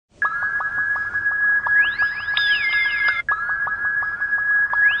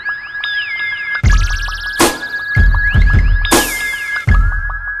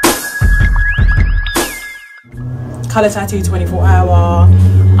Colour Tattoo 24 Hour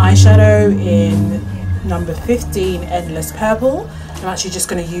eyeshadow in number 15, Endless Purple. I'm actually just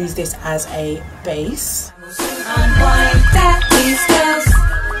going to use this as a base.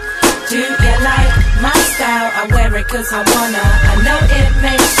 Do you like my style? I wear it cause I wanna. I know it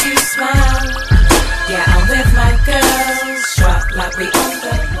makes you smile. Yeah, I'm with my girls, strut like we own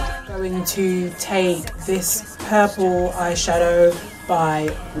the. Going to take this purple eyeshadow by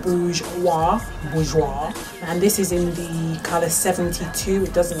Bourjois, and this is in the colour 72.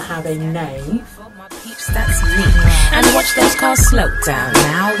 It doesn't have a name. That's me. And watch those cars slow down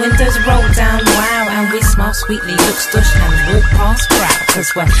now. Windows roll down, wow. And we smile sweetly, look stush and walk past proud.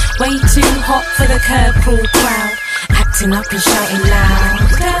 Cause we're way too hot for the curb crawl crowd. Acting up and shouting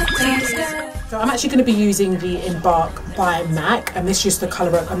loud. So I'm actually going to be using the Embark by MAC, and this is just the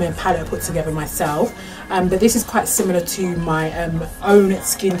colour palette I put together myself. But this is quite similar to my own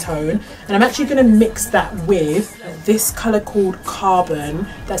skin tone, and I'm actually going to mix that with this colour called Carbon.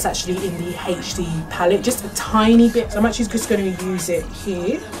 That's actually in the HD palette, just a tiny bit. So I'm actually just going to use it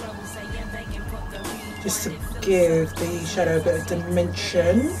here, just to give the shadow a bit of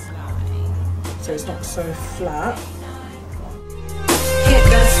dimension, so it's not so flat.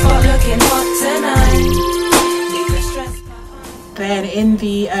 Then in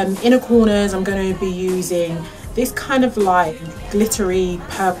the inner corners, I'm going to be using this kind of like glittery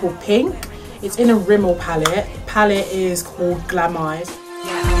purple pink. It's in a Rimmel palette. The palette is called Glamize.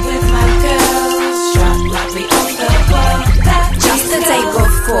 Just the day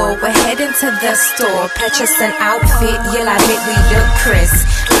before, we're heading to the store. Purchase an outfit, you'll admit we look crisp.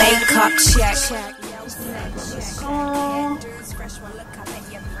 Makeup check.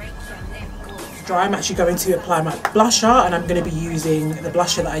 Dry, I'm actually going to apply my blusher, and I'm going to be using the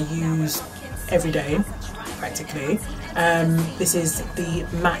blusher that I use every day practically. This is the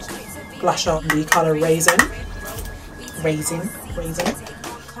MAC blusher in the colour Raisin.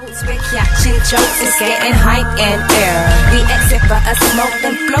 Jokes is getting hype and air. We exit for a smoke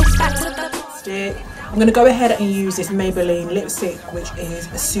and float back to the stick. I'm going to go ahead and use this Maybelline lipstick, which is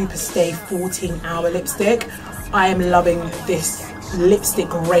a Super Stay 14-hour lipstick. I am loving this lipstick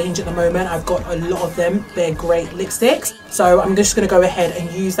range at the moment. I've got a lot of them. They're great lipsticks. So I'm just going to go ahead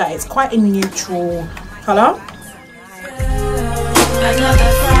and use that. It's quite a neutral colour.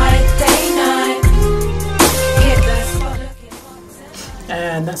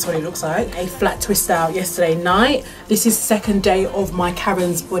 And that's what it looks like. A flat twist out yesterday night. This is second day of my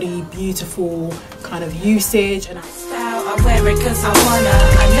Karen's Body Beautiful kind of usage. And I wear it cause I wanna.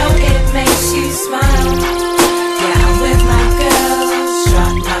 I know it makes you smile. Yeah, I'm with my girls,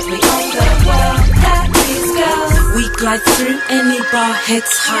 strut like we own the world. That these girls. We glide through any bar,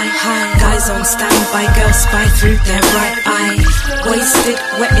 heads high. Guys on standby, girls spy through their right eye. Wasted,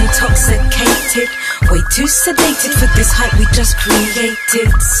 wet, intoxicated. Way too sedated for this hype we just created.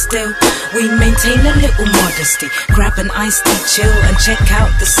 Still, we maintain a little modesty. Grab an iced tea, chill, and check out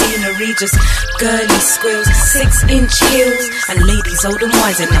the scenery. Just girly squills, 6-inch heels, and ladies old and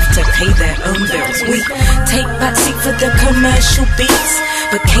wise enough to pay their own bills. We take backseat for the commercial beats,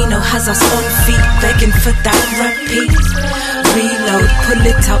 but Kano has us on feet, begging for that repeat. Reload, pull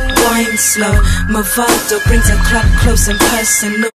it up, wind slow. Movado brings a club close and personal.